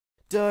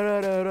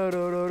Batman!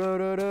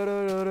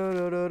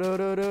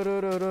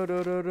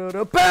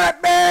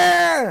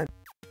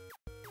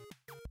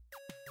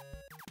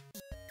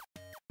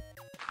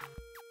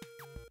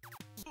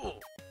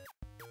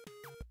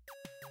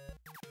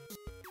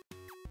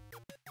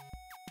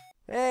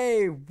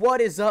 Hey, what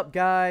is up,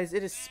 guys?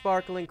 It is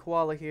Sparkling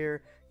Koala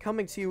here,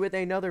 coming to you with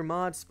another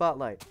mod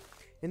spotlight.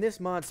 In this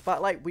mod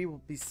spotlight, we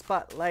will be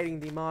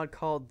spotlighting the mod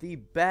called the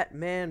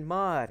Batman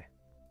mod.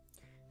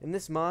 In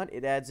this mod,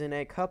 it adds in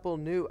a couple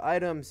new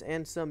items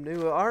and some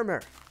new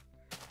armor.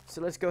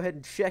 So let's go ahead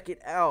and check it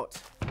out.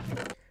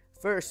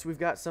 First, we've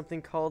got something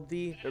called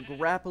the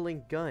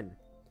grappling gun.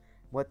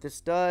 What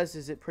this does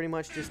is it pretty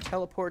much just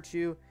teleports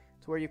you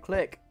to where you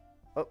click.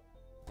 Oh.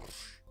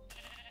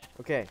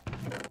 Okay.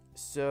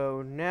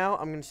 So now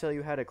I'm going to tell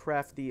you how to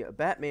craft the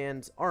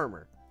Batman's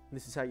armor.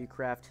 This is how you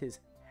craft his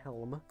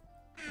helm.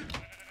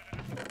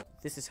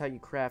 This is how you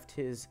craft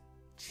his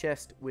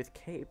chest with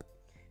cape.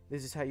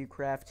 This is how you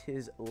craft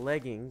his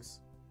leggings.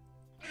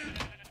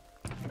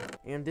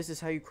 And this is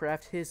how you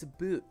craft his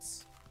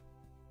boots.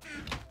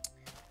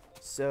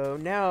 So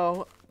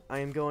now I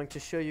am going to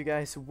show you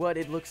guys what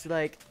it looks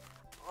like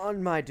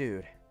on my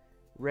dude.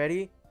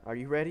 Ready? Are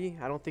you ready?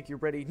 I don't think you're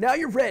ready. Now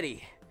you're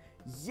ready!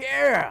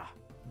 Yeah!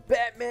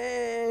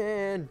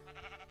 Batman!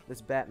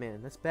 That's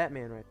Batman. That's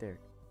Batman right there.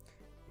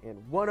 And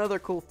one other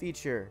cool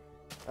feature,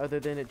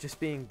 other than it just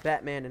being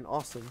Batman and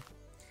awesome,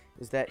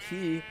 is that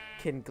he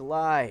can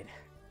glide.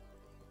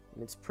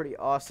 And it's pretty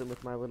awesome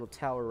with my little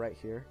tower right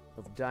here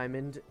of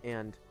diamond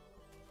and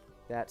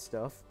that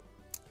stuff.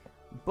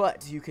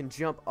 But you can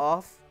jump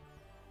off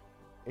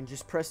and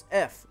just press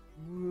F.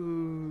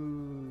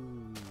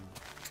 Woo.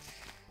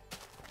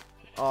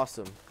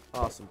 Awesome.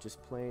 Awesome.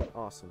 Just plain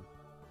awesome.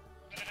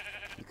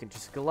 You can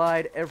just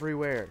glide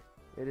everywhere.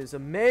 It is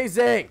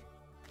amazing!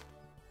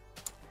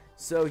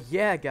 So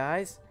yeah,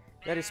 guys,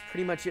 that is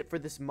pretty much it for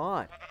this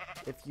mod.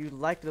 If you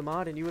liked the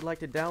mod and you would like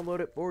to download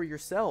it for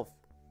yourself,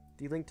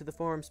 the link to the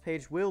forums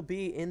page will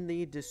be in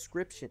the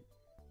description.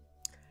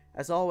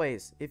 As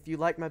always, if you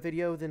liked my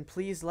video, then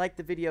please like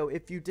the video.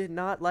 If you did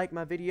not like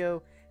my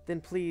video, then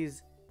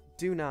please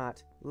do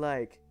not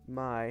like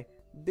my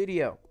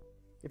video.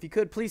 If you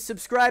could, please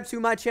subscribe to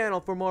my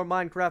channel for more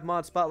Minecraft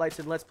mod spotlights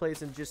and let's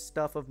plays and just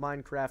stuff of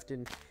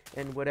Minecraft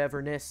and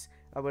whateverness.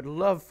 I would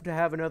love to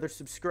have another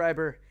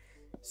subscriber.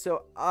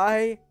 So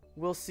I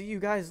will see you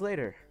guys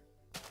later.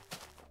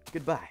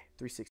 Goodbye.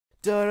 360.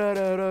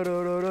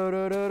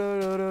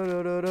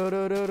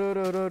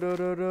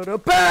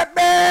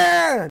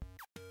 Batman!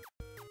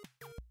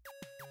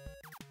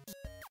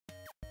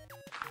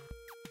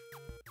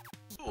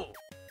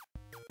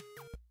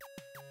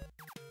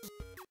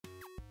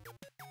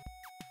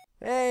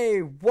 Hey,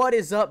 what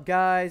is up,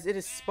 guys? It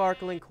is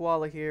Sparkling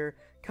Koala here,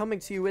 coming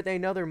to you with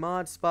another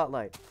mod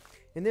spotlight.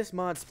 In this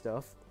mod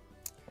stuff,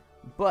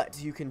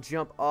 but you can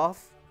jump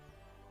off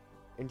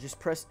and just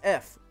press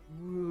F.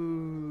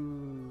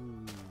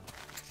 Woo.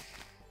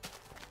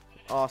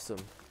 Awesome.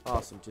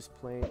 Awesome. Just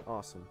plain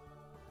awesome.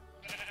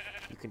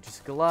 You can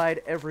just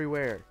glide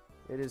everywhere.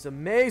 It is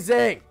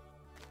amazing!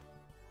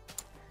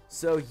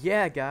 So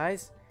yeah,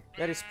 guys,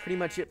 that is pretty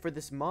much it for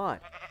this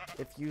mod.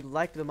 If you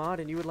liked the mod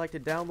and you would like to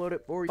download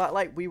it for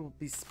spotlight, we will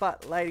be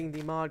spotlighting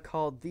the mod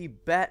called the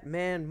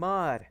Batman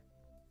mod.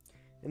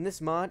 In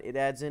this mod, it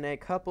adds in a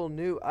couple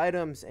new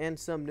items and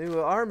some new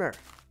armor.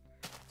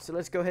 So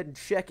let's go ahead and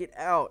check it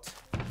out.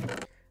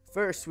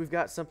 First, we've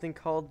got something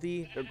called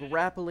the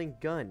grappling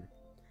gun.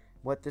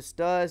 What this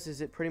does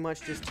is it pretty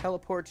much just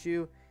teleports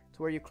you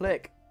to where you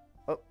click.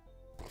 Oh.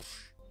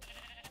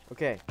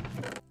 Okay.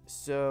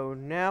 So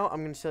now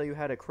I'm going to tell you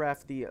how to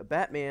craft the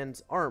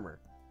Batman's armor.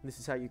 This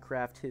is how you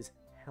craft his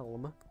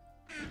helm.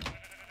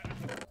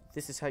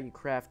 This is how you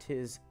craft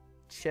his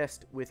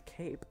chest with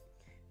cape.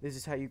 This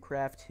is how you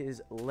craft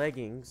his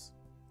leggings.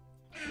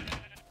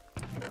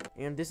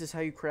 And this is how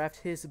you craft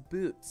his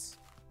boots.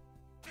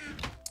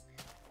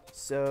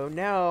 So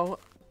now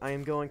I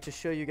am going to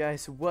show you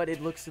guys what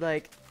it looks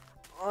like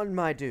on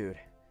my dude.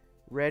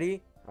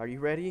 Ready? Are you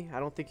ready? I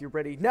don't think you're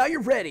ready. Now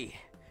you're ready!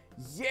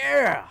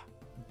 Yeah!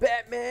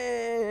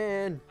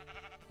 Batman!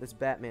 That's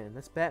Batman.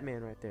 That's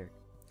Batman right there.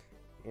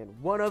 And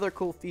one other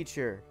cool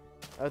feature,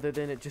 other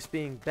than it just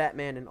being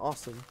Batman and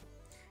awesome,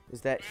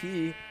 is that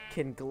he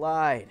can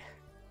glide.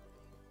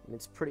 And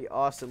it's pretty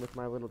awesome with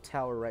my little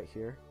tower right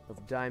here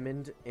of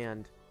diamond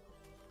and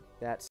that